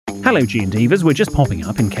Hello G&Divas, we're just popping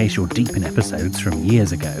up in case you're deep in episodes from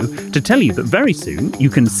years ago to tell you that very soon you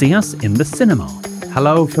can see us in the cinema.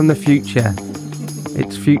 Hello from the future.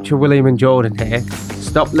 It's future William and Jordan here.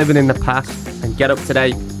 Stop living in the past and get up to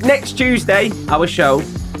date. Next Tuesday, our show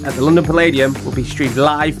at the London Palladium will be streamed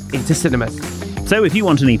live into cinemas. So if you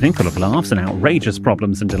want an evening full of laughs and outrageous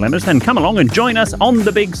problems and dilemmas, then come along and join us on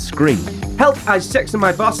the big screen. Help I Sexted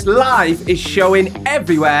My Boss Live is showing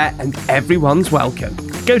everywhere and everyone's welcome.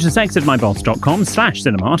 Go to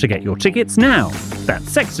sextedmyboss.com/cinema to get your tickets now. That's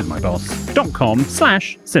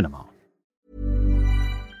sextedmyboss.com/cinema.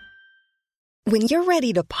 When you're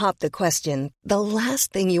ready to pop the question, the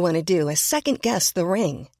last thing you want to do is second-guess the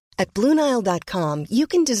ring. At BlueNile.com, you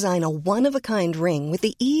can design a one-of-a-kind ring with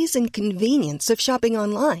the ease and convenience of shopping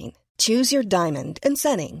online. Choose your diamond and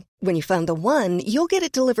setting. When you find the one, you'll get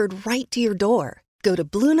it delivered right to your door. Go to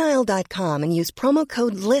BlueNile.com and use promo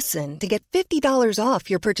code LISTEN to get $50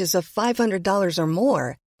 off your purchase of $500 or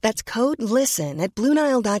more. That's code LISTEN at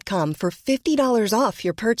BlueNile.com for $50 off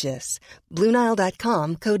your purchase.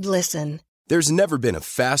 BlueNile.com, code LISTEN. There's never been a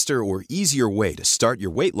faster or easier way to start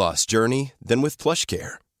your weight loss journey than with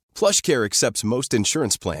PlushCare. PlushCare accepts most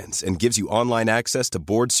insurance plans and gives you online access to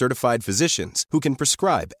board-certified physicians who can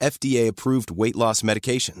prescribe FDA-approved weight loss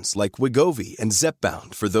medications like Wegovy and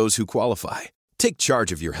Zepbound for those who qualify. Take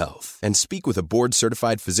charge of your health and speak with a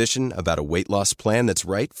board-certified physician about a weight loss plan that's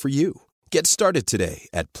right for you. Get started today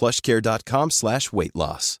at plushcare.com/weight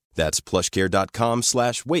loss. That's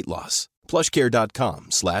plushcare.com/weight loss.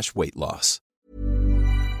 plushcare.com/weight loss.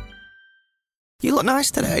 You look nice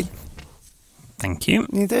today. Thank you.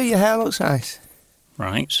 You do, your hair looks nice.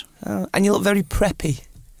 Right. And you look very preppy.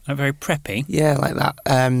 I'm very preppy? Yeah, like that.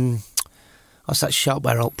 What's that shop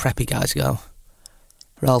where all preppy guys go?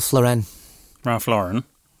 Ralph Lauren. Ralph Lauren?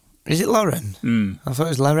 Is it Lauren? I thought it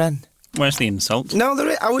was Lauren. Where's the insult? No, there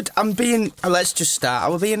is. I'm being... let's just start. I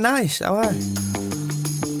was being nice. How are you?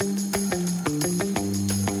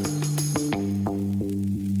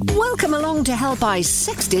 Welcome along to Help I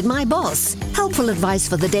Sexted My Boss. Helpful advice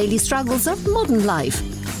for the daily struggles of modern life.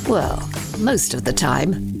 Well, most of the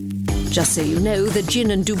time. Just so you know, the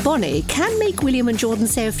gin and Dubonnet can make William and Jordan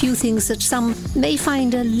say a few things that some may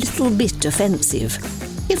find a little bit offensive.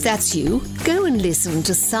 If that's you, go and listen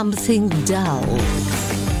to something dull.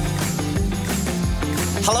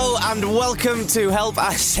 Hello and welcome to Help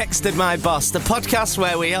I Sexted My Boss, the podcast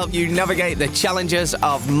where we help you navigate the challenges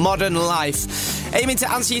of modern life. Aiming to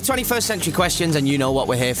answer your 21st century questions, and you know what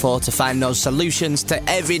we're here for, to find those solutions to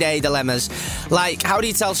everyday dilemmas. Like, how do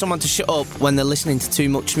you tell someone to shut up when they're listening to too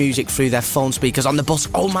much music through their phone speakers on the bus?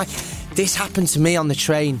 Oh my, this happened to me on the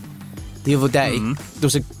train the other day. There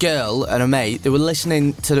was a girl and a mate, they were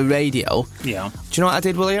listening to the radio. Yeah. Do you know what I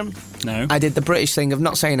did, William? No. I did the British thing of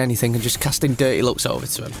not saying anything and just casting dirty looks over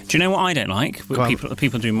to them. Do you know what I don't like? What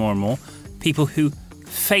people do more and more? People who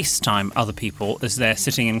FaceTime other people as they're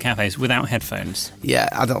sitting in cafes without headphones. Yeah,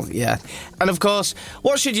 And of course,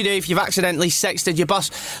 what should you do if you've accidentally sexted your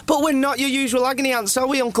boss? But we're not your usual agony ants, are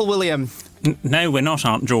we, Uncle William? No, we're not,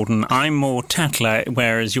 Aunt Jordan. I'm more Tatler,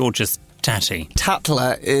 whereas you're just Tatty.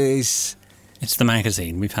 Tatler is... It's the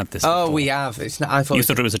magazine. We've had this Oh, before. we have. It's not. I thought you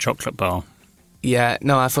thought it was a chocolate bar. Yeah,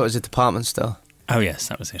 no, I thought it was a department store. Oh, yes,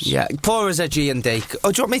 that was it. Yeah, pour us a G&D.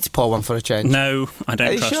 Oh, do you want me to pour one for a change? No, I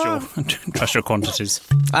don't sure? trust your quantities.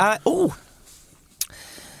 Oh.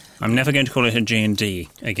 I'm never going to call it a G&D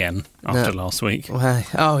again after last week.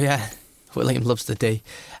 Oh, yeah. William loves the D.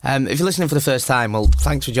 If you're listening for the first time, well,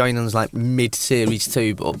 thanks for joining us like mid-series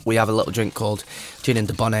 2, but we have a little drink called Gin and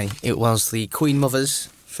Dubonnet. It was the Queen Mother's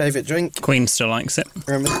favourite drink. Queen still likes it.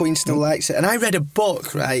 The Queen still likes it. And I read a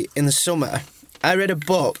book, right, in the summer. I read a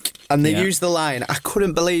book, and they used the line, I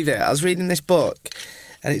couldn't believe it. I was reading this book,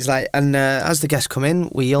 and it's like, and as the guests come in,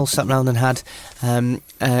 we all sat round and had a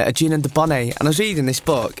Gin and Dubonnet. And I was reading this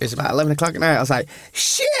book, it's about 11 o'clock at night, I was like,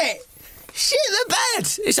 shit the bed!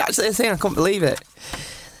 It's actually a thing, I couldn't believe it.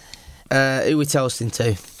 Who are we toasting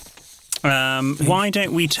to? Why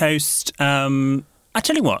don't we toast... I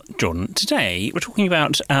tell you what, Jordan, today we're talking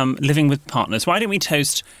about living with partners. Why don't we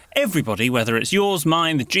toast everybody, whether it's yours,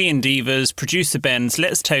 mine, the G&Divas, producer Ben's,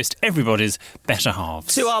 let's toast everybody's better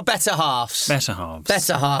halves. To our better halves. Better halves.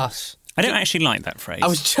 Better halves. I don't actually like that phrase. I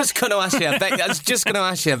was just going to ask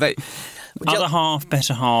you. Other half,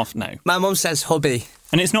 better half, no. My mum says hubby.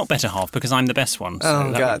 And it's not better half because I'm the best one.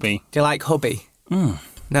 So that would be... Do you like hubby? No,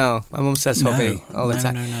 my mum says hubby all the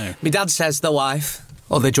time. No. My dad says the wife.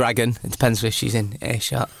 Or the dragon. It depends if she's in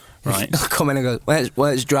earshot. Right. I'll come in and go,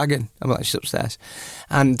 where's Dragon? I'm like, she's upstairs.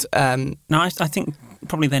 And... no, I think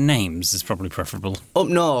probably their names is probably preferable. Up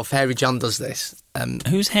north, Hairy John does this.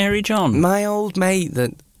 Who's Hairy John? My old mate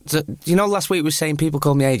that So, you know, last week we were saying people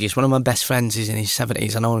call me ageist. One of my best friends is in his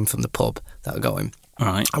 70s. I know him from the pub that I go in. All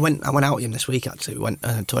right. I went out with him this week, actually. We went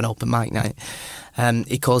to an open mic night.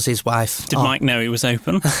 He calls his wife... Did Mike know he was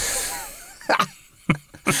open?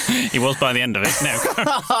 He was by the end of it. No.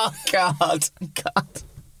 Oh, God.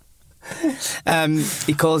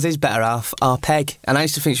 He calls his better half our Peg. And I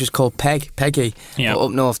used to think she was called Peggy. Yeah. But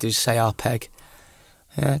up north, they just say our Peg.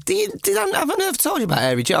 Yeah. Have I never told you about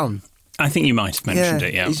Airy John? I think you might have mentioned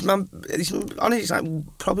it, yeah. He's honestly, he's like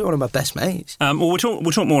probably one of my best mates. Well, we'll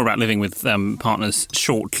talk more about living with partners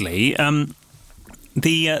shortly. The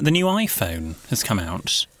new iPhone has come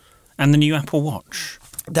out, and the new Apple Watch.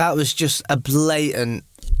 That was just a blatant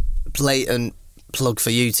plug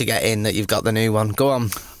for you to get in that you've got the new one. Go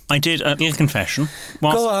on. I did a little confession.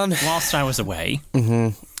 Go on. Whilst I was away,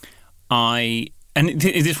 this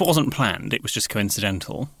wasn't planned, it was just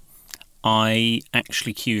coincidental. I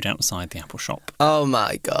actually queued outside the Apple shop. Oh,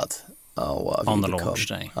 my God. Oh, what have on you the become? launch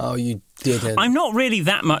day. Oh, you didn't. I'm not really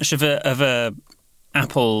that much of a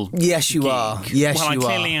Apple Yes, you geek. are. Yes, well, you are. I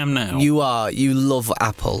clearly am now. You are. You love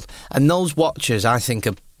Apple. And those watches, I think,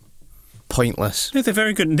 are pointless. No, they're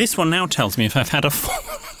very good. This one now tells me if I've had a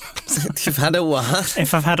fall. You've had a what?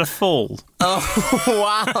 If I've had a fall. Oh,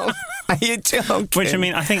 wow. Are you joking? Which, I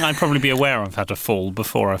mean, I think I'd probably be aware I've had a fall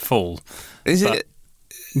before I fall. Is But- it?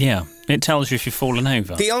 Yeah, it tells you if you've fallen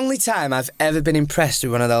over. The only time I've ever been impressed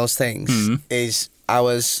with one of those things is I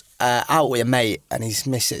was out with a mate and his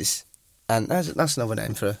missus, and that's another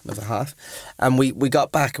name for another half, and we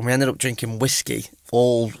got back and we ended up drinking whiskey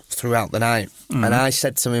all throughout the night. And I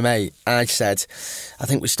said to my mate, I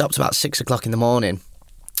think we stopped about 6 o'clock in the morning,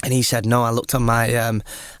 and he said, no, I looked on my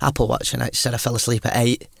Apple Watch and it said I fell asleep at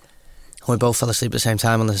 8, and we both fell asleep at the same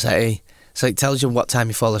time on the settee. So it tells you what time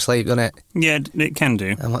you fall asleep, doesn't it? Yeah, it can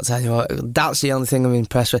do. And what time you... That's the only thing I'm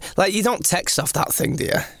impressed with. Like, you don't text off that thing, do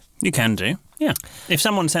you? You can do, yeah. If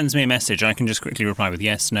someone sends me a message, I can just quickly reply with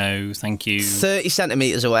yes, no, thank you. 30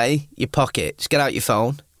 centimetres away, your pocket. Just get out your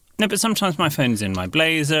phone. No, but sometimes my phone's in my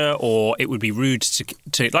blazer, or it would be rude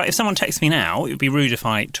to like, if someone texts me now, it would be rude if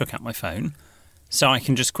I took out my phone. So I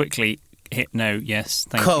can just quickly hit no, yes,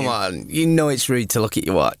 thank you. Come on, you know it's rude to look at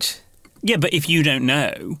your watch. Yeah, but if you don't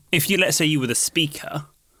know, let's say you were the speaker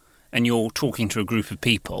and you're talking to a group of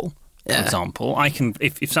people, for example, I can,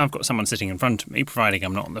 if I've got someone sitting in front of me, providing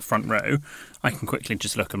I'm not on the front row, I can quickly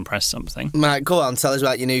just look and press something. Right, go on, tell us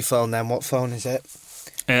about your new phone then. What phone is it?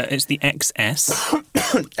 It's the XS.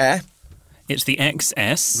 It's the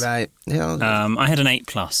XS. Right. Yeah, I had an 8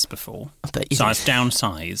 Plus before, I bet you so did. I've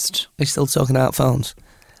downsized. Are you still talking about phones?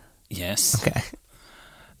 Yes. Okay.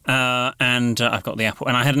 And I've got the Apple,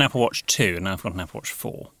 and I had an Apple Watch 2, and now I've got an Apple Watch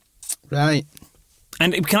 4. Right.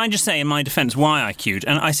 And can I just say, in my defence, why I queued?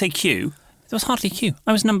 And I say queue, there was hardly a queue.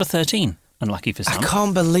 I was number 13, unlucky for some. I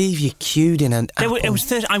can't believe you queued in an Apple. I was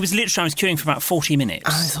queuing for about 40 minutes.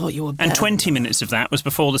 I thought you were better. And 20 minutes of that was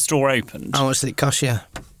before the store opened. How much did it cost you?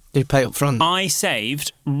 Did you pay up front? I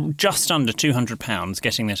saved just under £200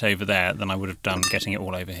 getting it over there than I would have done getting it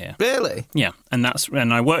all over here. Really? Yeah, and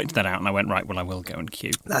I worked that out, and I went, right, well, I will go and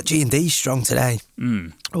queue. That G&D's strong today.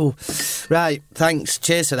 Oh, right. Thanks.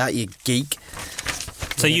 Cheers for that, you geek.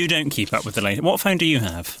 So you don't keep up with the latest. What phone do you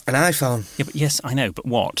have? An iPhone. Yeah, but yes, I know, but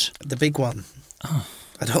what? The big one. Oh.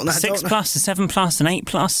 I don't know. 6 Plus, a 7 Plus, an 8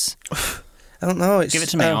 Plus? I don't know. It's, Give it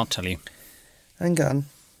to me, I'll tell you. Hang on.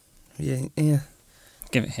 Yeah.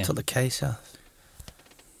 Give it here. Took the case off.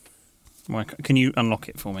 Can you unlock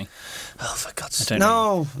it for me? Oh, for God's I sake.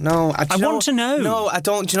 don't No. I want to know. No, I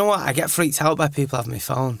don't. Do you know what? I get freaked out by people having my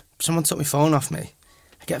phone. Someone took my phone off me.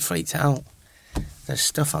 I get freaked out. There's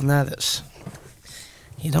stuff on there that's...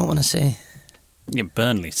 you don't want to see. Yeah,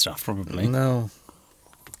 Burnley stuff, probably. No.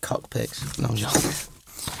 Cockpits. No joke.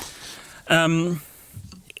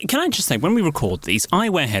 Can I just say, when we record these, I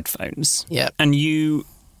wear headphones. Yeah. And you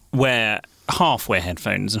half-wear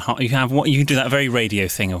headphones, and you do that very radio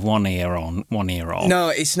thing of one ear on, one ear off. No,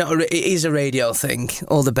 it's not. It is a radio thing.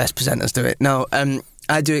 All the best presenters do it. No,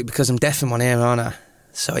 I do it because I'm deaf in one ear, aren't I?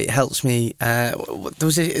 So it helps me. I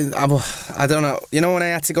don't know. You know when I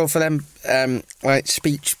had to go for them like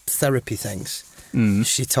speech therapy things?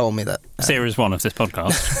 She told me that. Series 1 of this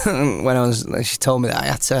podcast. She told me that I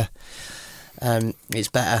had to. It's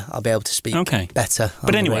better. I'll be able to speak better.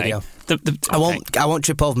 But anyway, radio. I I won't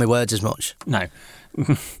trip over my words as much. No,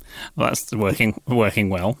 well, that's working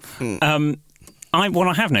well. What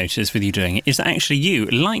I have noticed with you doing it is that actually you,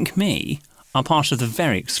 like me, are part of the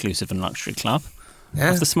very exclusive and luxury club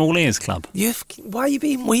of the Small Ears Club. Why are you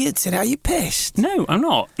being weird today? Are you pissed? No, I'm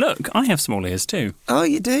not. Look, I have small ears too. Oh,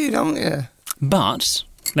 you do, don't you? But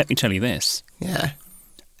let me tell you this: Yeah.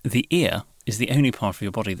 the ear is the only part of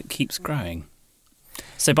your body that keeps growing.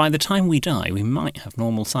 So by the time we die, we might have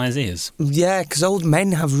normal size ears. Yeah, because old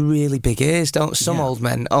men have really big ears, don't some Yeah. old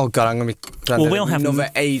men? Oh, God, I'm going to be we'll have another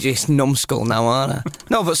ageist numbskull now, aren't I?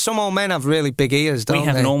 No, but some old men have really big ears, don't We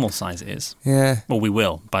have they? normal size ears. Yeah. Well, we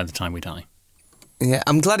will by the time we die. Yeah,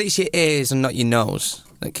 I'm glad it's your ears and not your nose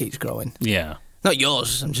that keeps growing. Yeah. Not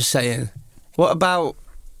yours, I'm just saying. What about...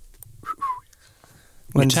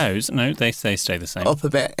 Your toes? No, they stay the same. Up a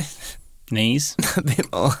bit. Knees? A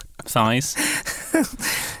bit more. Thighs?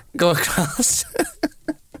 Go across.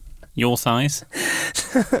 Your thighs?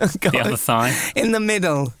 Go The other thigh? in the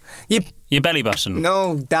middle. Your belly button?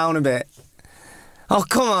 No, down a bit. Oh,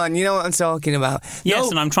 come on, you know what I'm talking about. Yes, No,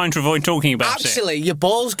 and I'm trying to avoid talking about it. actually, your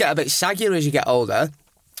balls get a bit saggier as you get older.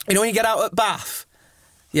 You know when you get out at bath?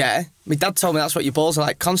 Yeah, my dad told me that's what your balls are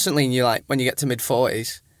like constantly and you're like when you get to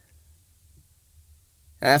mid-40s.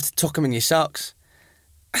 I have to tuck them in your socks.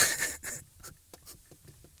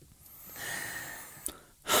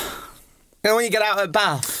 You know when you get out at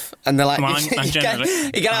bath and they're like, Well, you I get generally-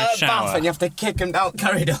 out I at bath shower. and you have to kick them down the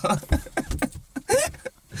corridor.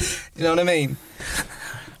 You know what I mean?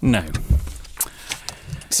 No.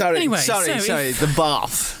 Sorry, Anyway, sorry, so the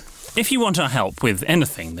bath. If you want our help with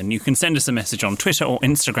anything, then you can send us a message on Twitter or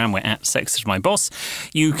Instagram. We're at SexedMyBoss.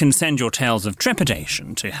 You can send your tales of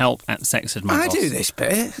trepidation to help@SexedMyBoss. I do this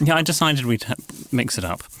bit. Yeah, I decided we'd mix it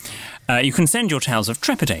up. You can send your tales of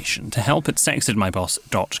trepidation to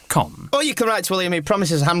help@sexedmyboss.com. Or you can write to William, who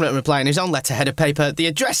promises a handwritten reply in his own letterhead of paper. The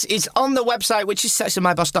address is on the website, which is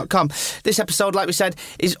sexedmyboss.com. This episode, like we said,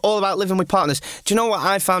 is all about living with partners. Do you know what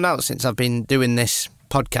I found out since I've been doing this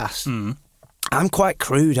podcast? I'm quite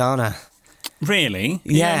crude, aren't I? Really?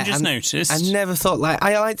 Yeah, I just noticed. I never thought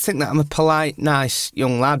I like to think that I'm a polite, nice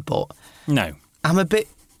young lad, but No. I'm a bit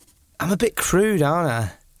crude, aren't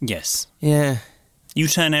I? Yes. Yeah. You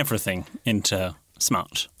turn everything into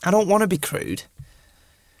smut. I don't want to be crude.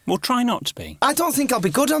 Well, try not to be. I don't think I'll be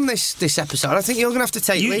good on this episode. I think you're going to have to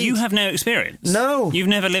take lead. You have no experience. No. You've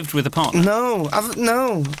never lived with a partner. No.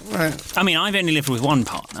 Right. I mean, I've only lived with one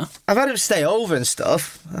partner. I've had him stay over and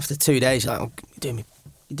stuff. After 2 days, like, oh, you're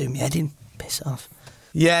doing me head in. Piss off.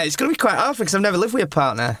 Yeah, it's going to be quite hard because I've never lived with a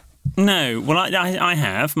partner. No. Well, I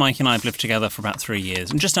have. Mike and I have lived together for about 3 years,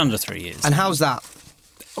 and just under 3 years. And how's that?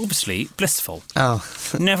 Obviously, blissful. Oh,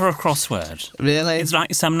 Never a crossword. really? It's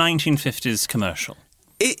like some 1950s commercial.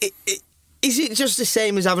 Is it just the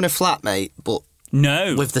same as having a flatmate, but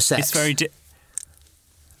No. with the sex?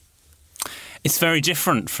 It's very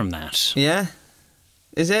different from that. yeah?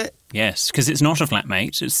 Is it? Yes, because it's not a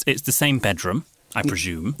flatmate. It's the same bedroom, I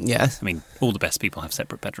presume. Yeah. I mean, all the best people have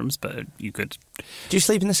separate bedrooms, but you could. Do you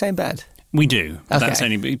sleep in the same bed? We do. But Okay. That's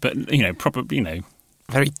only. But probably.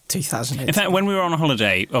 Very 2008. In fact, when we were on a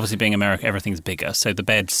holiday, obviously being America, everything's bigger. So the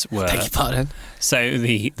beds were. Beg your pardon. So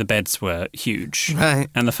the beds were huge. Right.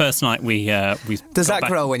 And the first night we Does got that back,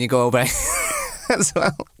 grow when you go away as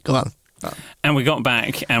well? Go on. And we got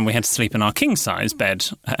back and we had to sleep in our king size bed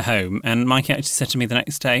at home. And Mikey actually said to me the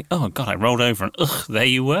next day, "Oh God, I rolled over and there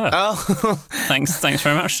you were." Oh, Thanks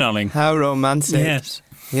very much, darling. how romantic. Yes.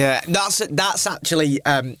 Yeah, that's actually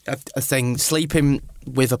a thing. Sleeping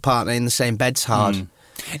with a partner in the same bed's hard.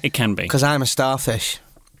 It can be. Because I'm a starfish.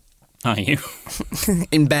 Are you?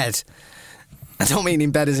 In bed. I don't mean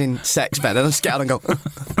in bed as in sex bed. I just get out and go.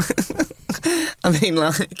 I mean,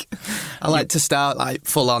 like, I like to start, like,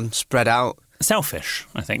 full on, spread out. Selfish,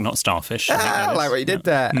 I think, not starfish. I think that I is. like what you did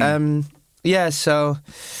there. Yeah, so,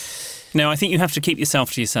 No, I think you have to keep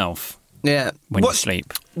yourself to yourself yeah. when you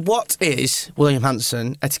sleep. What is, William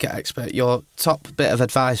Hanson, etiquette expert, your top bit of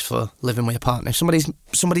advice for living with a partner? If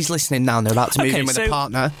somebody's listening now and they're about to move in with a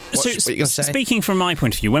partner, what are you going to say? Speaking from my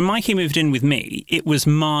point of view, when Mikey moved in with me, it was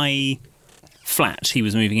my flat he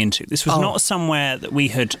was moving into. This was not somewhere that we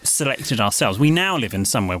had selected ourselves. We now live in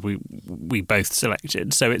somewhere we both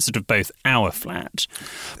selected, so it's sort of both our flat.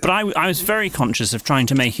 But I was very conscious of trying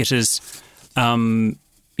to make it as,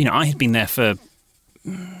 I had been there for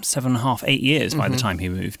 7.5, 8 years by the time he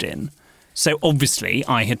moved in. So obviously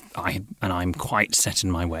I had, and I'm quite set in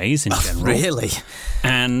my ways in general. Really?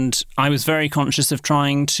 And I was very conscious of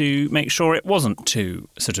trying to make sure it wasn't too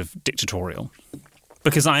sort of dictatorial.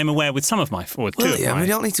 Because I am aware with some of my, or two of William, my, we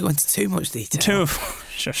don't need to go into too much detail. two of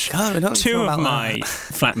my that.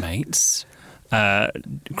 flatmates,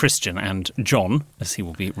 Christian and John, as he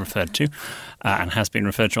will be referred to, and has been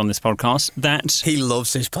referred to on this podcast, that He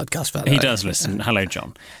loves this podcast, by the he way. does listen. Hello,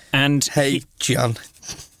 John. And Hey, John.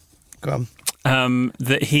 Go on.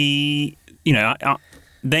 that he,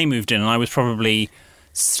 they moved in and I was probably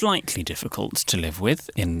slightly difficult to live with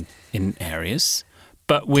in areas.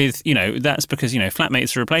 But with, that's because,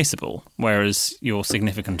 flatmates are replaceable, whereas your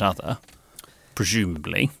significant other,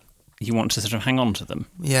 presumably, you want to sort of hang on to them.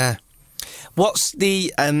 Yeah. What's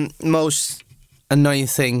the most annoying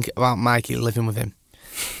thing about Mikey living with him?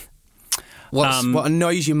 What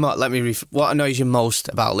annoys you what annoys you most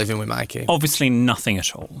about living with Mikey? Obviously nothing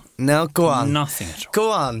at all. No, go on. Nothing at all.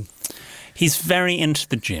 Go on. He's very into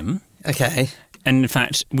the gym. Okay. And in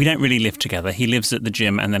fact, we don't really live together. He lives at the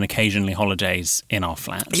gym and then occasionally holidays in our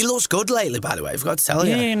flat. He looks good lately, by the way. I've got to tell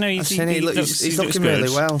you. Yeah, no, he's looking really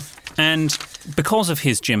well. And because of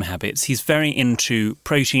his gym habits, he's very into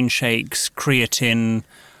protein shakes, creatine,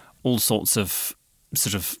 all sorts of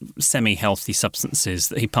sort of semi-healthy substances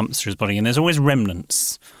that he pumps through his body. And there's always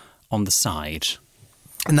remnants on the side.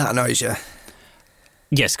 And that annoys you?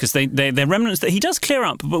 Yes, because they're remnants that he does clear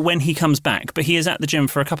up but when he comes back. But he is at the gym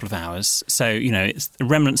for a couple of hours. So, it's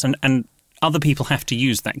remnants and other people have to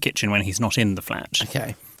use that kitchen when he's not in the flat.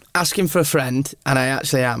 Okay. Asking for a friend, and I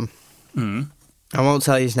actually am. I won't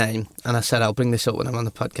tell you his name. And I said I'll bring this up when I'm on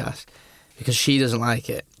the podcast because she doesn't like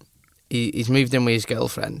it. He's moved in with his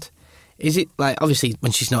girlfriend. Is it, obviously,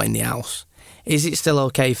 when she's not in the house, is it still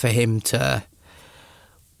okay for him to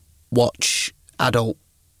watch adult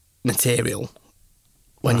material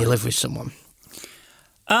when you live with someone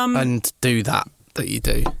and do that you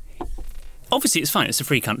do? Obviously, it's fine. It's a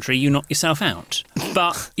free country. You knock yourself out.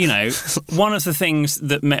 But, one of the things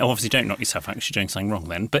that... obviously, don't knock yourself out because you're doing something wrong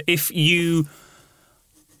then. But if you...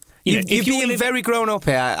 You're being very grown up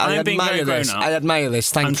here. I admire this. I admire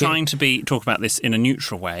this. Thank you. I'm trying to talk about this in a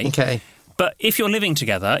neutral way. Okay. But if you're living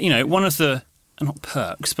together, one of the... Not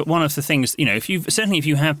perks, but one of the things, if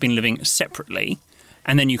you have been living separately...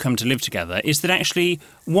 and then you come to live together, is that actually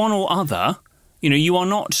one or other, you are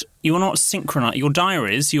not synchronised. Your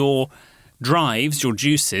diaries, your drives, your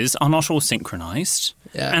juices are not all synchronised.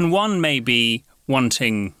 Yeah. And one may be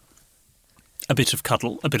wanting a bit of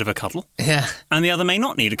a cuddle. Yeah. And the other may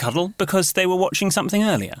not need a cuddle because they were watching something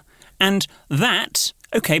earlier. And that,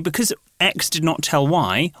 okay, because X did not tell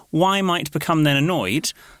Y might become then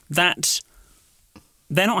annoyed that...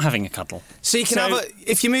 they're not having a cuddle. So you can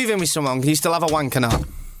if you move in with someone, can you still have a wank or not?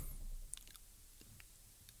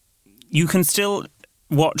 You can still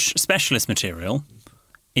watch specialist material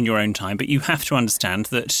in your own time, but you have to understand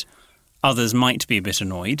that others might be a bit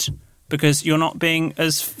annoyed because you're not being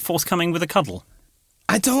as forthcoming with a cuddle.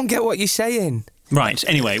 I don't get what you're saying. Right,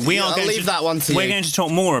 anyway, I'll leave that one to you. We're going to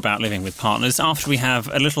talk more about living with partners after we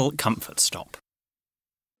have a little comfort stop.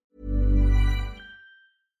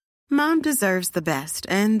 Mom deserves the best,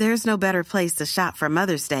 and there's no better place to shop for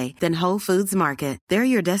Mother's Day than Whole Foods Market. They're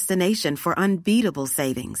your destination for unbeatable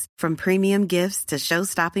savings, from premium gifts to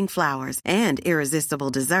show-stopping flowers and irresistible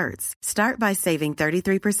desserts. Start by saving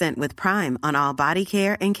 33% with Prime on all body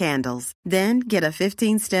care and candles. Then get a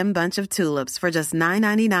 15-stem bunch of tulips for just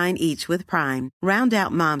 $9.99 each with Prime. Round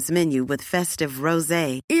out Mom's menu with festive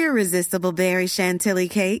rosé, irresistible berry chantilly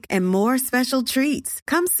cake, and more special treats.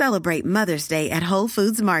 Come celebrate Mother's Day at Whole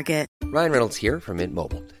Foods Market. Ryan Reynolds here from Mint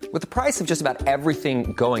Mobile. With the price of just about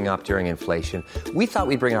everything going up during inflation, we thought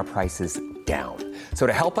we'd bring our prices down. So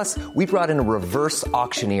to help us, we brought in a reverse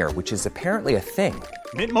auctioneer, which is apparently a thing.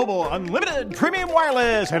 Mint Mobile Unlimited Premium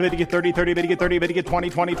Wireless. How to get 30, 30, bit to get 30, bit to get 20,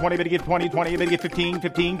 20, 20, bit to get 20, 20, bit to get 15,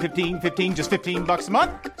 15, 15, 15, just $15 a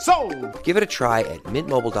month? Sold! Give it a try at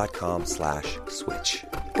mintmobile.com/switch.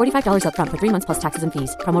 $45 up front for 3 months plus taxes and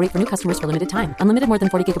fees. Promo rate for new customers for limited time. Unlimited more than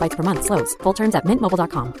 40 gigabytes per month. Slows full terms at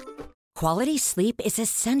mintmobile.com. Quality sleep is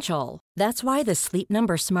essential. That's why the Sleep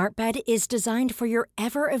Number Smart Bed is designed for your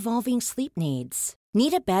ever-evolving sleep needs.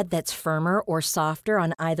 Need a bed that's firmer or softer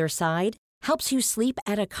on either side? Helps you sleep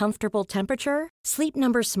at a comfortable temperature? Sleep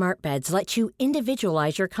Number Smart Beds let you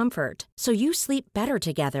individualize your comfort, so you sleep better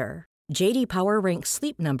together. J.D. Power ranks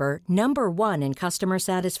Sleep Number number 1 in customer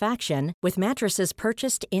satisfaction with mattresses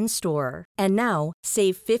purchased in-store. And now,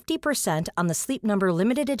 save 50% on the Sleep Number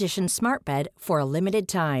Limited Edition Smart Bed for a limited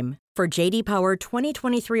time. For J.D. Power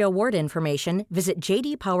 2023 award information, visit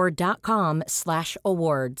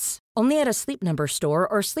jdpower.com/awards. Only at a Sleep Number store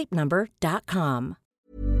or sleepnumber.com.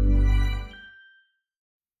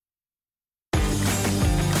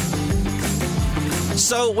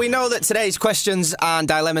 So we know that today's questions and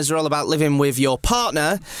dilemmas are all about living with your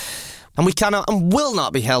partner, and we cannot and will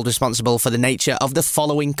not be held responsible for the nature of the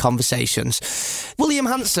following conversations. William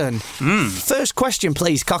Hanson, first question,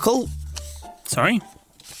 please, Cockle. Sorry?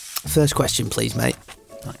 First question, please, mate.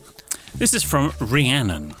 This is from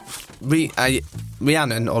Rhiannon.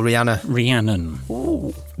 Rhiannon or Rihanna? Rhiannon.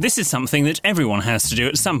 Ooh. This is something that everyone has to do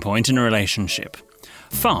at some point in a relationship.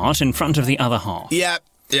 Fart in front of the other half. Yeah.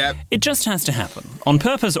 Yeah. It just has to happen. On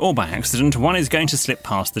purpose or by accident, one is going to slip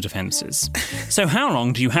past the defences. So how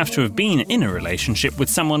long do you have to have been in a relationship with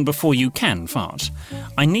someone before you can fart?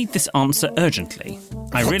 I need this answer urgently.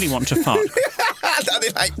 I really want to fart.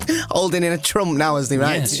 They're like holding in a trump now, isn't he,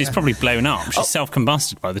 right? Yes, she's probably blown up. She's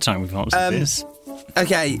self-combusted by the time we've answered this.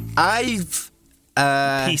 Okay, I've...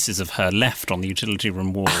 Pieces of her left on the utility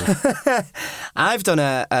room wall. I've done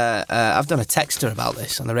a texter about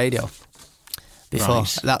this on the radio before.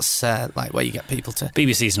 Right. That's like where you get people to...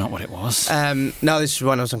 BBC's not what it was. No, this is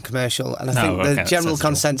when I was on commercial, and I think the general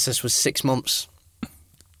consensus was 6 months.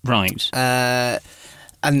 Right.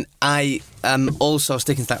 And I am also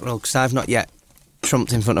sticking to that rule because I've not yet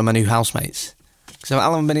trumped in front of my new housemates. So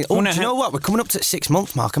how long have I been in... do you know what? We're coming up to the 6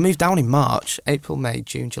 month mark. I moved down in March, April, May,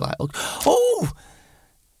 June, July, August. Oh!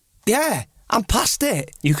 Yeah, I'm past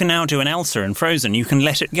it. You can now do an Elsa in Frozen. You can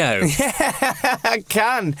let it go. Yeah, I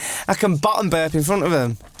can. I can bottom burp in front of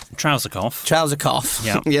them. Trouser cough. Trouser cough.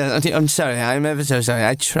 Yeah. Yeah, I'm sorry. I'm ever so sorry.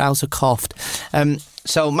 I trouser coughed.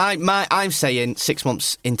 So I'm saying 6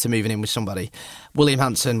 months into moving in with somebody. William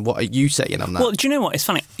Hanson, what are you saying on that? Well, do you know what? It's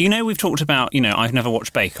funny. You know, we've talked about, I've never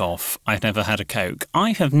watched Bake Off. I've never had a Coke.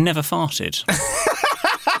 I have never farted.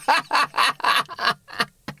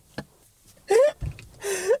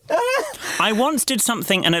 I once did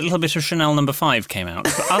something and a little bit of Chanel No. 5 came out.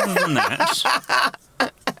 But other than that...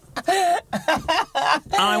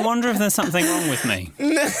 I wonder if there's something wrong with me.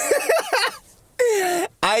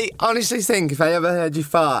 I honestly think if I ever heard you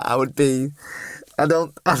fart, I would be... I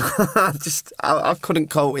couldn't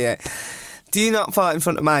cope with it. Do you not fart in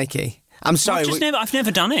front of Mikey? I'm sorry. I've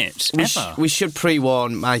never done it, ever. We should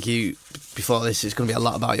pre-warn Mikey before this. It's going to be a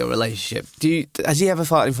lot about your relationship. Has he ever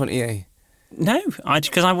farted in front of you? No,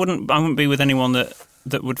 because I wouldn't be with anyone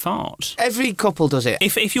that would fart. Every couple does it.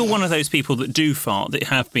 If you're one of those people that do fart, that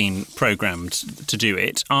have been programmed to do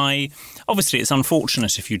it, obviously it's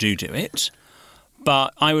unfortunate if you do it.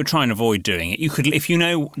 But I would try and avoid doing it. You could, if you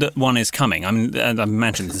know that one is coming. I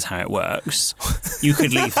imagine this is how it works. You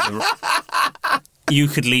could leave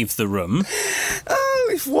the room. Oh,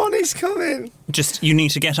 if one is coming, you need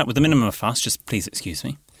to get up with the minimum of fuss. Just please excuse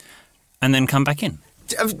me, and then come back in.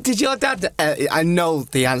 Did your dad? I know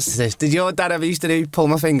the answer to this. Did your dad ever used to do pull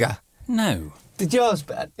my finger? No. Did yours,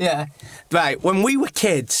 Ben? Yeah. Right. When we were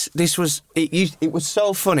kids, it was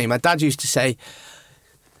so funny. My dad used to say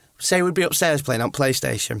we'd be upstairs playing on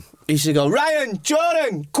PlayStation. He used to go, Ryan,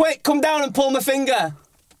 Jordan, quick, come down and pull my finger.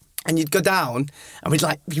 And you'd go down, and we'd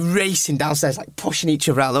be racing downstairs, pushing each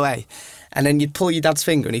other out of the way. And then you'd pull your dad's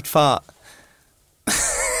finger and he'd fart.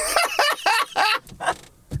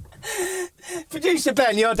 Producer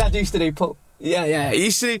Ben, your dad used to do pull. Yeah. He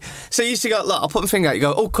used to. So you used to go, look, I'll put my finger out. You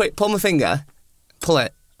go, oh, quick, pull my finger. Pull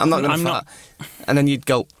it. I'm not going to fart. And then you'd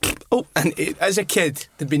go, oh, and as a kid,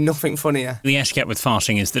 there'd be nothing funnier. The etiquette with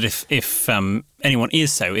farting is that if anyone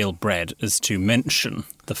is so ill-bred as to mention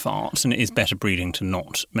the fart, and it is better breeding to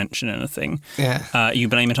not mention anything, you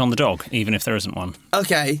blame it on the dog, even if there isn't one.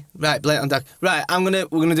 Okay, right, blame it on the dog. Right,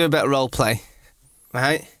 we're gonna do a bit of role play.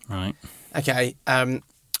 Right? Right. Okay,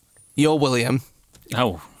 you're William.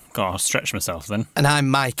 Oh, God, I'll stretch myself then. And I'm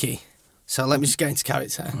Mikey. So let me just get into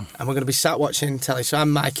character. And we're going to be sat watching telly. So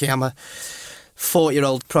I'm Mikey. I'm a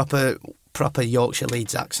 40-year-old proper Yorkshire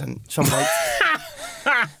Leeds accent. So I'm like...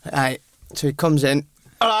 Right. So he comes in.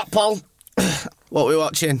 All right, Paul. What are we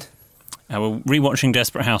watching? We're rewatching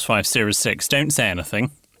Desperate Housewives Series 6. Don't say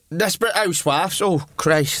anything. Desperate Housewives? Oh,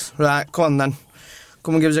 Christ. Right, come on then.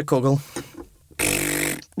 Come and give us a cuddle.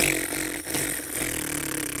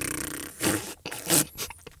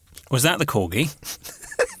 Was that the corgi?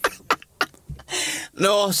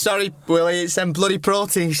 No, sorry, Willie, it's them bloody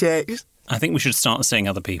protein shakes. I think we should start seeing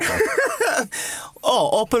other people. Oh,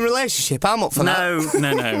 open relationship, I'm up for that.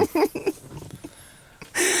 No.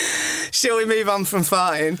 Shall we move on from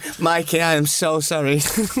farting? Mikey, I am so sorry.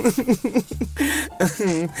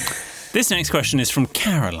 This next question is from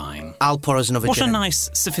Caroline. I'll pour us another gin. What a nice,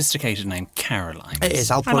 sophisticated name, Caroline. It is.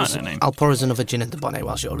 I'll pour us another gin and bonnet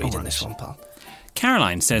whilst you're reading this one, pal.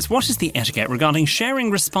 Caroline says, what is the etiquette regarding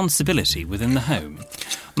sharing responsibility within the home?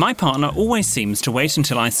 My partner always seems to wait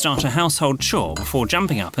until I start a household chore before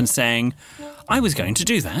jumping up and saying, I was going to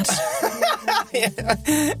do that.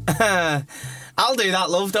 I'll do that,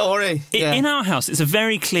 love, don't worry. In our house, it's a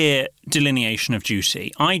very clear delineation of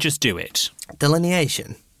duty. I just do it.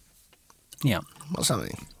 Delineation? Yeah. What's that mean?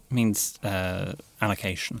 It means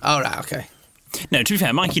allocation. Oh, right, okay. No, to be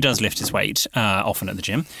fair, Mikey does lift his weight often at the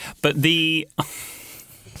gym, but we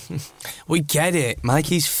get it.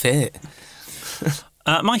 Mikey's fit.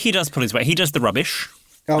 Mikey does pull his weight. He does the rubbish.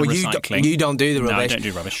 Oh, and you recycling. don't do the rubbish. No, I don't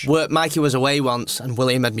do rubbish. Mikey was away once, and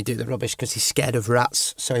William made me do the rubbish because he's scared of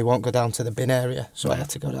rats, so he won't go down to the bin area. So I had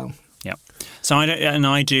to go down. Yeah. So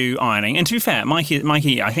I do ironing. And to be fair,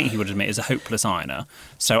 Mikey, I think he would admit, is a hopeless ironer.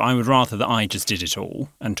 So I would rather that I just did it all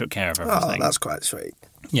and took care of everything. Oh, that's quite sweet.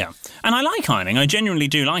 Yeah. And I like ironing. I genuinely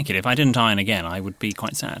do like it. If I didn't iron again, I would be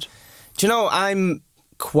quite sad. Do you know, I'm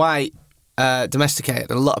quite domesticated.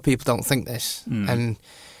 A lot of people don't think this. And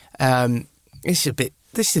this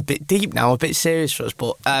is a bit deep now, a bit serious for us.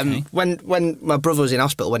 But when my brother was in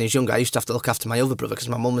hospital when he was younger, I used to have to look after my other brother because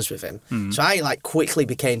my mum was with him. So I quickly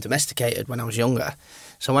became domesticated when I was younger.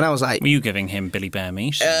 So when I was like... Were you giving him Billy Bear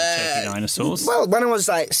meat and turkey dinosaurs? Well, when I was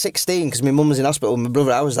 16, because my mum was in hospital with my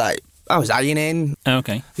brother, I was ironing. Oh,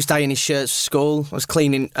 okay. I used to iron his shirts for school. I was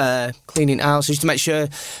cleaning house. I used to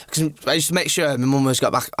make sure my mum always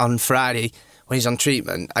got back on Friday when he's on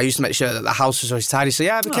treatment. I used to make sure that the house was always tidy. So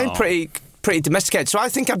yeah, I became pretty domesticated. So I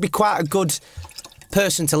think I'd be quite a good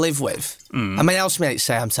person to live with. And my housemates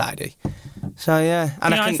say I'm tidy. So yeah,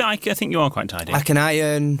 and I think you are quite tidy. I can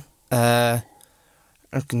iron. I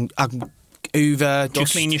can hoover. Do you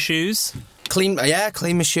clean your shoes? Clean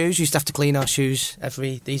my shoes. Used to have to clean our shoes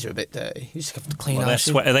these are a bit dirty. Used to have to clean our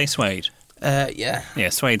shoes. Are they suede? Yeah. Yeah,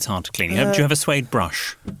 suede's hard to clean. Do you have a suede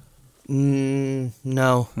brush? No.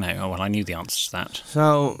 No. Oh, well, I knew the answer to that.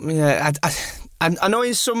 So, yeah, I know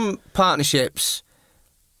in some partnerships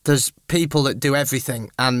there's people that do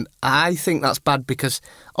everything, and I think that's bad because,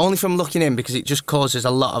 only from looking in, because it just causes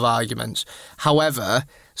a lot of arguments. However,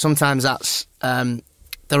 sometimes that's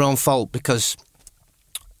their own fault because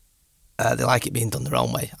they like it being done their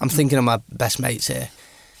own way. I'm thinking of my best mates here.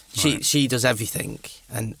 She does everything,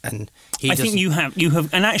 and he. I think you have,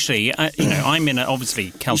 and actually, I'm in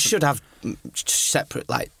obviously. You should have separate,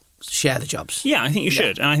 share the jobs. Yeah, I think you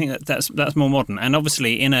should, and I think that's more modern. And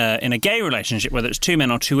obviously, in a gay relationship, whether it's two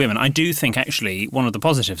men or two women, I do think actually one of the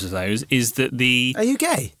positives of those is that the. Are you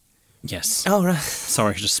gay? Yes. Oh right.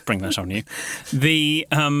 Sorry to just spring that on you.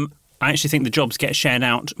 I actually think the jobs get shared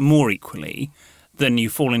out more equally. Then you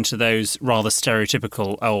fall into those rather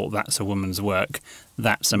stereotypical, oh, that's a woman's work,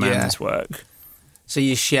 that's a man's work. So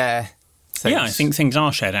you share things. Yeah, I think things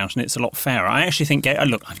are shared out and it's a lot fairer. I actually think,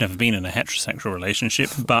 look, I've never been in a heterosexual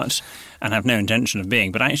relationship, and have no intention of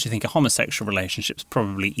being, but I actually think a homosexual relationship's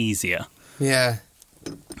probably easier. Yeah.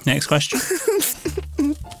 Next question.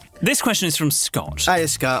 This question is from Scott. Hiya,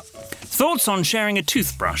 Scott. Thoughts on sharing a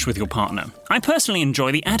toothbrush with your partner? I personally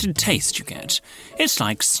enjoy the added taste you get. It's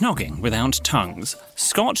like snogging without tongues.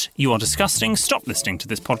 Scott, you are disgusting. Stop listening to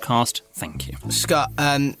this podcast. Thank you. Scott,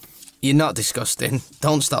 you're not disgusting.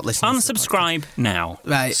 Don't stop listening. Unsubscribe now.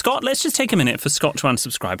 Right. Scott, let's just take a minute for Scott to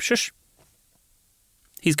unsubscribe. Shush.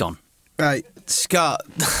 He's gone. Right. Scott,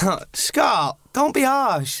 don't be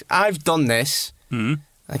harsh. I've done this.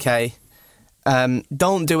 Okay.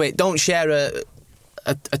 Don't do it. Don't share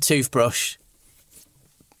a toothbrush.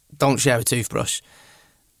 Don't share a toothbrush.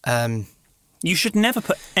 You should never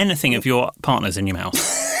put anything of your partner's in your mouth.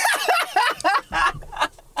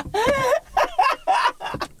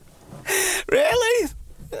 Really?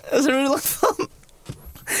 That's a rule of thumb.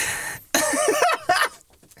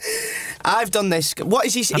 I've done this. What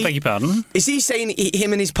is he? I beg your pardon? Is he saying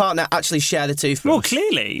him and his partner actually share the toothbrush? Well,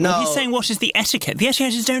 clearly. No. Well, he's saying what is the etiquette? The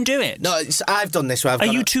etiquette is don't do it. No, I've done this. Where Are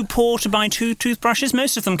you too poor to buy two toothbrushes?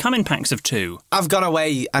 Most of them come in packs of two. I've gone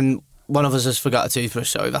away and one of us has forgot a toothbrush,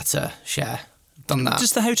 so we've had to share. Done that.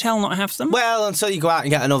 Does the hotel not have them? Well, until you go out and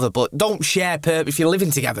get another, but don't share if you're living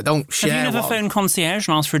together, don't share. Have you never phoned concierge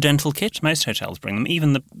and asked for a dental kit? Most hotels bring them,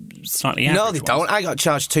 even the slightly average No, they don't. I got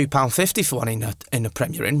charged £2.50 for one in a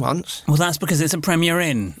Premier Inn once. Well, that's because it's a Premier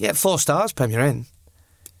Inn. Yeah, 4 stars, Premier Inn.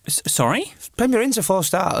 Sorry? Premier Inns are 4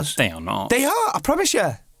 stars. They are not. They are, I promise you.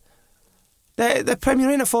 They're Premier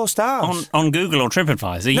Inn are 4 stars. On Google or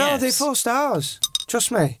TripAdvisor, no, yes. they're 4 stars.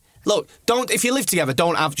 Trust me. Look, if you live together,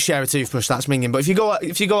 don't share a toothbrush. That's minging. But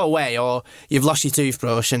if you go away or you've lost your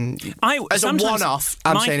toothbrush and as a one-off,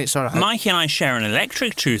 I'm saying it's all right. Mikey and I share an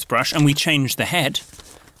electric toothbrush, and we change the head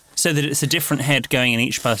so that it's a different head going in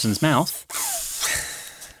each person's mouth.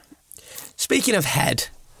 Speaking of head,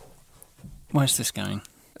 where's this going?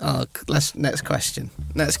 Oh, next question.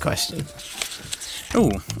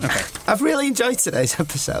 Oh, okay. I've really enjoyed today's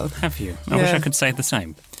episode. Have you? I wish I could say the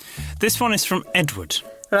same. This one is from Edward.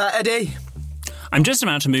 Right, Eddie. I'm just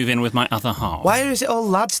about to move in with my other half. Why is it all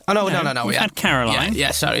lads? Oh, no. We've had Caroline.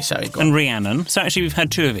 Yeah, sorry. Go and Rhiannon. So actually we've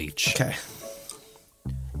had 2 of each. Okay.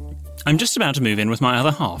 I'm just about to move in with my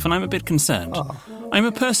other half, and I'm a bit concerned. Oh. I'm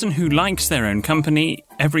a person who likes their own company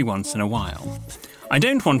every once in a while. I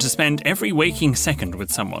don't want to spend every waking second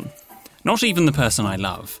with someone. Not even the person I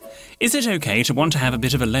love. Is it okay to want to have a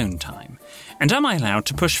bit of alone time? And am I allowed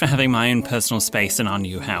to push for having my own personal space in our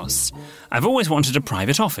new house? I've always wanted a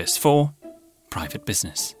private office for private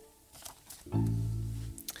business.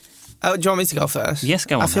 Oh, do you want me to go first? Yes,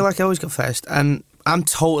 go on. I feel like I always go first, and I'm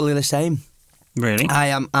totally the same. Really? I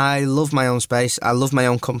am. I love my own space. I love my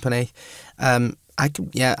own company. I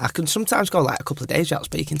can sometimes go like a couple of days without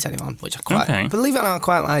speaking to anyone, which I quite, believe it or not, I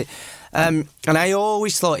quite like. And I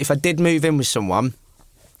always thought if I did move in with someone,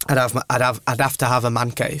 I'd have to have a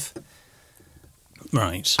man cave.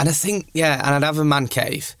 Right. And I think, and I'd have a man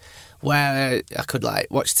cave where I could like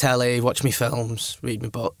watch telly, watch me films, read my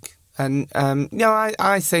book. And,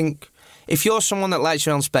 I think if you're someone that likes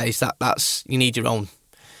your own space, that's you need your own.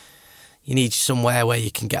 You need somewhere where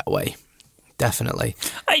you can get away. Definitely.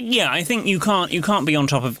 I think you can't be on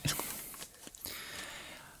top of...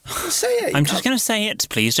 Say it. I'm just going to say it.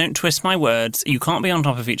 Please don't twist my words. You can't be on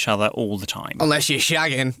top of each other all the time. Unless you're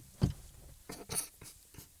shagging.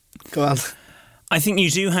 Go on. I think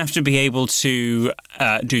you do have to be able to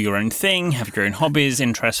do your own thing, have your own hobbies,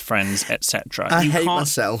 interests, friends, etc. I hate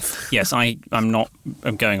myself. Yes, I'm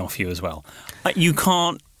going off you as well. You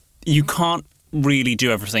can't really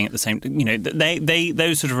do everything at the same time. You know,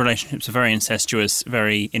 those sort of relationships are very incestuous,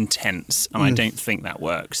 very intense, and I don't think that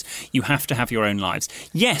works. You have to have your own lives.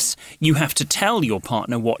 Yes, you have to tell your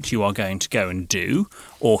partner what you are going to go and do,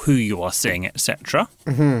 or who you are seeing, etc.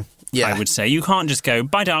 Mm-hmm. Yeah. I would say you can't just go,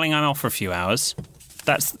 bye darling, I'm off for a few hours.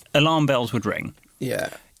 That's alarm bells would ring.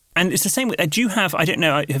 Yeah. And it's the same with, do you have, I don't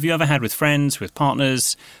know, have you ever had with friends, with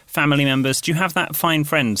partners, family members, do you have that find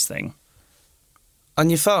friends thing? On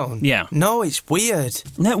your phone? Yeah. No, it's weird.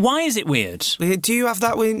 No, why is it weird? Do you have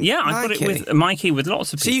that with Yeah, I've got it with Mikey, with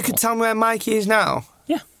lots of people. So you could tell me where Mikey is now?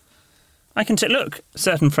 Yeah. I can look,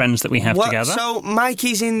 certain friends that we have together. So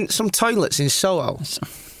Mikey's in some toilets in Soho.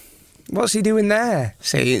 What's he doing there?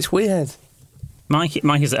 See, it's weird.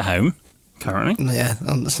 Mikey's at home, currently. Yeah,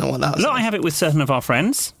 that's not what that was. Look, I have it with certain of our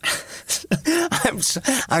friends.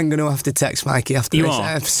 I'm going to have to text Mikey after this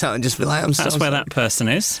episode and just be like, That's where that person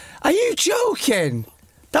is. Are you joking?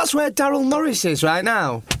 That's where Daryl Norris is right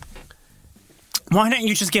now. Why don't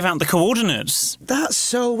you just give out the coordinates? That's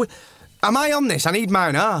so... Am I on this? I need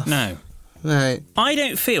mine off. No. Right. I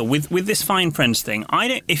don't feel, with this find friends thing,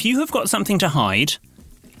 if you have got something to hide...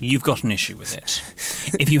 You've got an issue with it.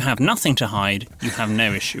 If you have nothing to hide, you have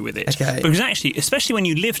no issue with it. Okay. Because actually, especially when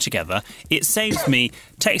you live together, it saves me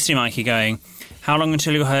texting Mikey going, how long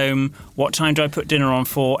until you're home? What time do I put dinner on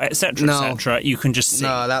for? Etc. etc. You can just see.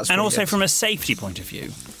 No, that's and weird. Also from a safety point of view.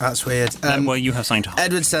 That's weird. Well, you have something to hide.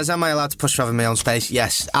 Edward says, am I allowed to push for having my own space?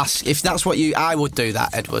 Yes. Ask if that's what I would do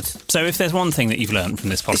that, Edward. So if there's one thing that you've learned from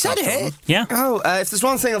this podcast... Is that it? Yeah. Oh, if there's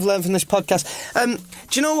one thing I've learned from this podcast...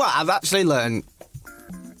 do you know what I've actually learned?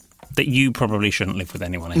 That you probably shouldn't live with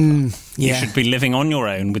anyone ever. Yeah. You should be living on your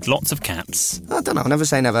own with lots of cats. I don't know, never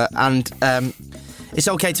say never. And it's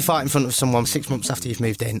okay to fart in front of someone 6 months after you've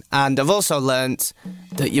moved in. And I've also learnt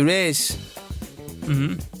that your ears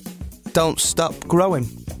don't stop growing.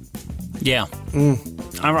 Yeah.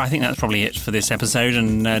 All right, I think that's probably it for this episode.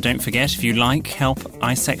 And don't forget, if you like Help,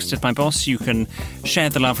 I Sexted My Boss, you can share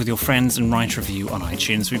the love with your friends and write a review on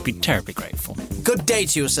iTunes. We'd be terribly grateful. Good day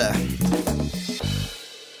to you, sir.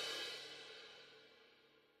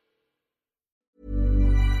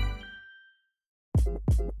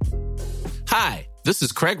 Hi, this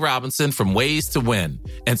is Craig Robinson from Ways to Win,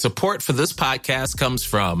 and support for this podcast comes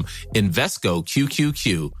from Invesco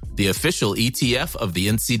QQQ, the official ETF of the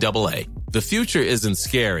NCAA. The future isn't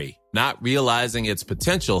scary. Not realizing its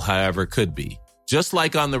potential, however, could be. Just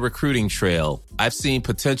like on the recruiting trail, I've seen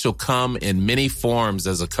potential come in many forms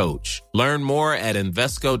as a coach. Learn more at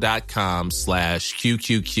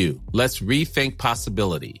Invesco.com/QQQ. Let's rethink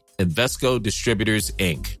possibility. Invesco Distributors,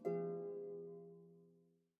 Inc.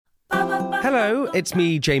 Hello, it's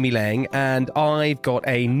me, Jamie Lang, and I've got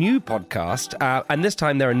a new podcast, and this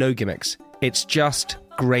time there are no gimmicks. It's just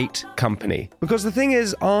great company. Because the thing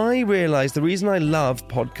is, I realise the reason I love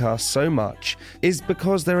podcasts so much is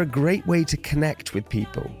because they're a great way to connect with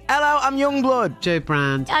people. Hello, I'm Youngblood. Joe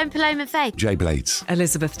Brand. I'm Paloma Faye. Jay Blades.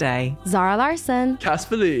 Elizabeth Day. Zara Larson.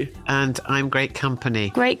 Casper Lee. And I'm Great Company.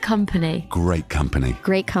 Great company. Great company.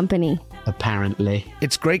 Great company. Apparently.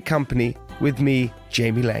 It's great company with me,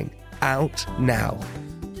 Jamie Lang. Out now.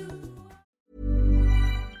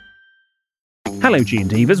 Hello,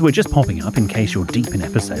 G&Divas. We're just popping up in case you're deep in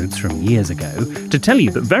episodes from years ago to tell you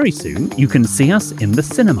that very soon you can see us in the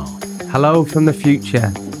cinema. Hello from the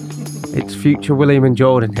future. It's future William and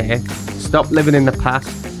Jordan here. Stop living in the past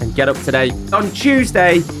and get up to date. On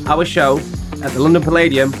Tuesday, our show at the London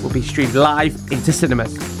Palladium will be streamed live into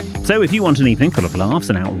cinemas. So if you want an evening full of laughs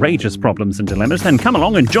and outrageous problems and dilemmas, then come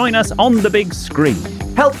along and join us on the big screen.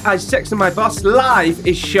 Help I Sexted My Boss Live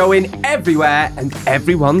is showing everywhere and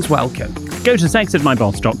everyone's welcome. Go to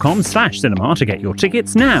sextedmyboss.com/cinema to get your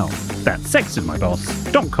tickets now. That's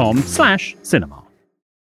sextedmyboss.com/cinema.